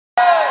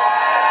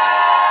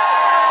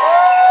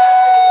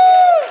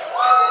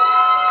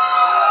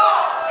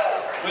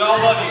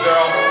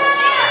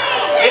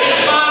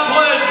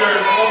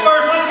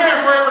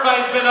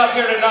up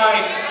here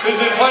tonight who's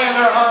been playing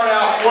their heart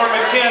out for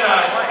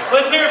McKenna.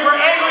 Let's hear it for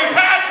Angry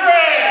Patrick!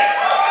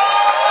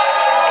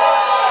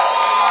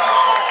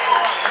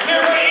 Let's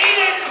hear it for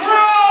Eden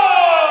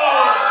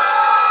Crow!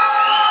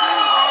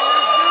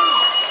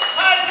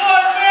 High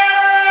Blood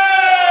Mary!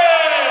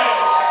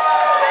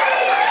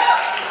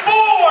 4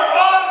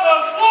 on the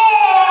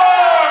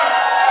floor!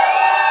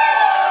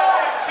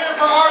 Let's hear it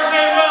for RJ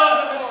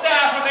Wells and the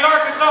staff of the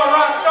Arkansas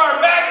Rockstar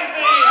Magazine!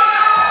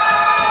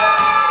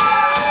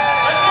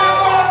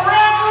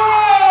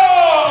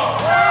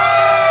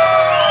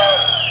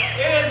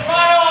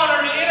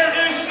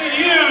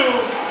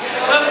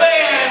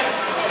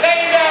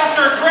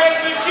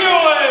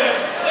 Mccuin,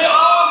 the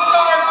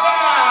all-star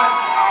cast.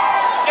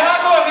 Can I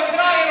go ahead? Can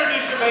I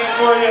introduce your band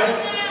for you?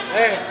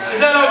 Is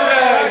that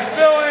okay?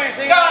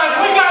 Guys,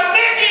 we got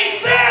Nikki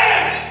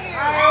Six!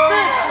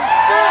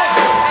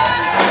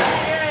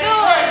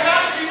 Great,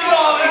 how did you get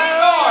all these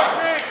stars?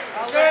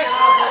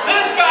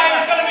 This guy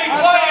is going to be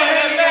playing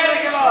at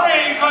Magic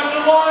Springs on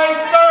July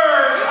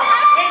 3rd.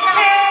 It's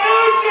Cam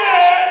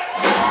Nugent!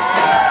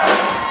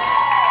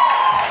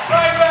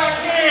 Right back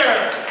here.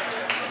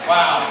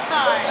 Wow.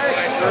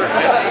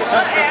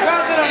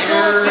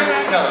 Here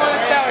it comes.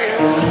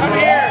 I'm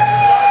here.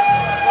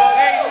 Well,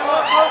 hey, you know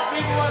what? Most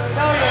people want to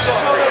tell you.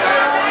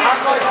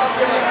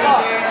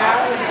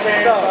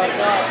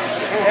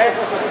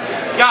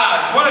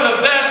 Guys, one of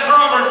the best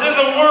drummers in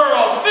the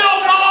world, Phil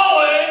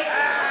Collins.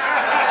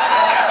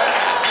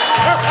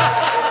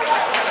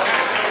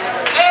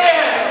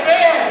 And,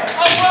 man,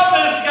 I love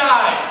this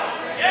guy.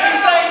 He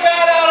sang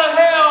Bad Out of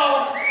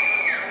Hell.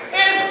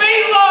 It's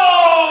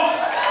Meatloaf.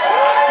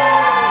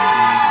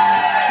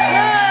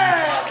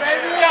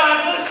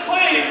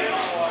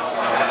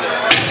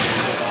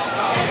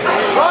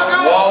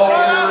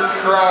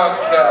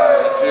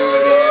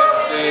 Doing the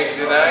emceeing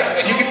tonight,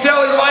 and you can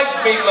tell he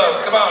likes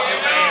Meatloaf. Come on, give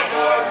him a hand,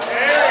 boys.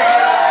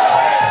 Yeah,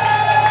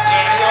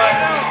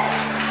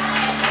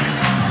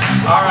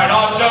 all right,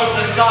 all jokes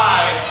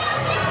aside,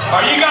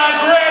 are you guys